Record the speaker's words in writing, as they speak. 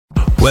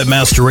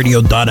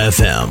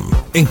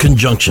Webmasterradio.fm, in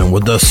conjunction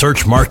with the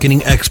Search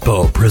Marketing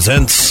Expo,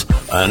 presents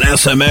an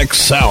SMX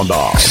Sound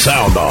Off.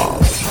 Sound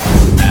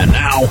Off. And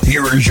now,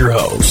 here is your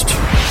host.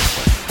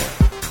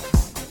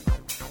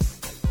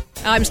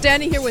 I'm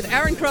standing here with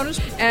Aaron Cronus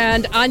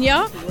and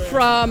Anya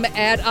from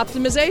Ad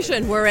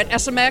Optimization. We're at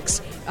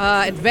SMX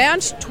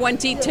Advanced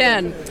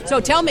 2010. So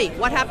tell me,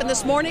 what happened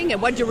this morning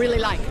and what did you really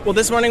like? Well,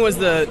 this morning was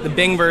the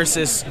Bing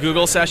versus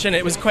Google session.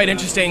 It was quite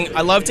interesting.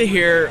 I love to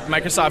hear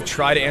Microsoft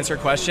try to answer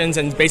questions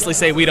and basically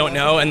say we don't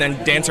know and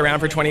then dance around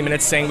for 20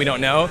 minutes saying we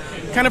don't know.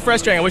 Kind of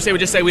frustrating. I wish they would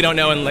just say we don't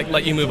know and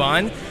let you move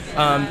on.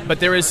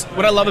 But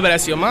what I love about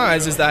SEO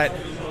Moz is that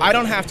I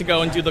don't have to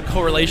go and do the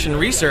correlation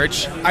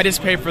research. I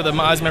just pay for the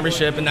Moz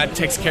membership, and that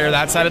takes care of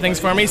that side of things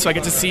for me. So I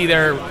get to see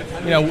their,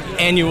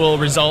 annual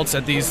results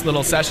at these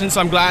little sessions.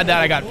 So I'm glad that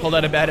I got pulled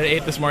out of bed at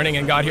 8 this morning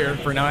and got here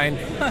for 9,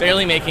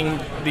 barely making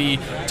the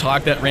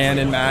talk that Rand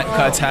and Matt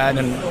Cutts had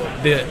and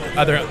the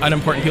other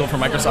unimportant people from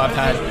Microsoft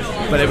had.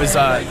 But it's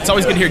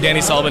always good to hear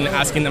Danny Sullivan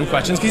asking them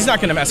questions because he's not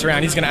going to mess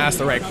around. He's going to ask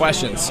the right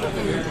questions.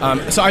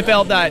 So I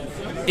felt that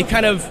it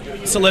kind of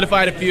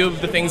solidified a few of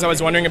the things I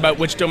was wondering about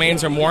which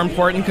domains are more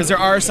important, because there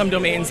are some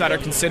domains that are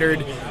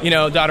considered,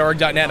 .org,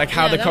 .net, like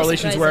how the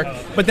correlations work.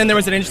 But then there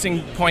was an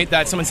interesting point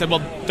that someone said,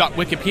 well,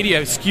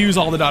 Wikipedia skews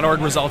all the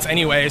 .org results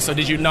anyway, so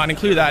did you not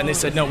include that? And they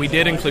said, no, we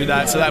did include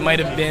that. So that might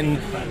have been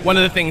one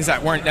of the things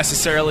that weren't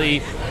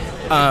necessarily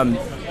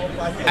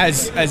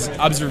as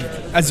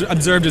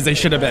observed as they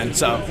should have been.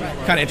 So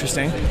kind of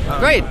interesting.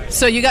 Great.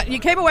 So you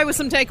came away with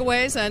some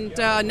takeaways, and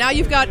now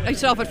you've got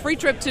yourself a free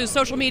trip to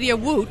Social Media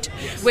Woot,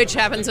 which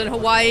happens in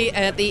Hawaii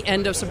at the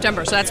end of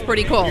September. So that's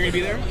pretty cool. You're going to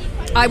be there?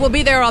 I will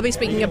be there. I'll be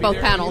speaking at both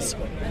panels.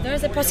 There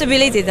is a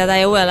possibility that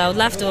I will. I would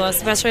love to,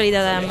 especially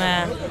that I'm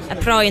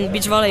a pro in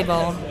beach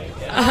volleyball.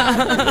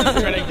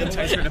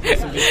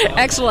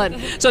 Excellent.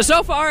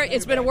 So far,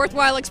 it's been a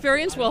worthwhile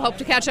experience. We'll hope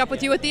to catch up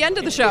with you at the end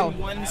of the show.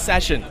 One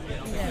session.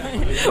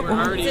 We're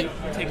already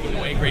taking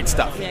away great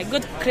stuff. Yeah,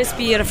 good,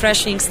 crispy,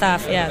 refreshing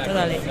stuff. Yeah,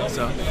 totally.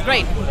 So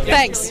great.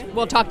 Thanks.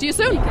 We'll talk to you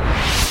soon.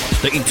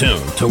 Stay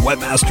tuned to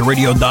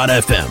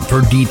webmasterradio.fm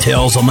for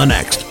details on the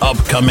next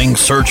upcoming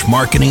Search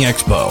Marketing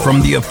Expo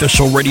from the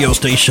official radio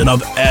station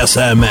of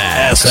SMX.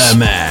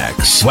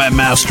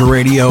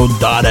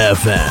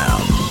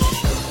 Webmasterradio.fm.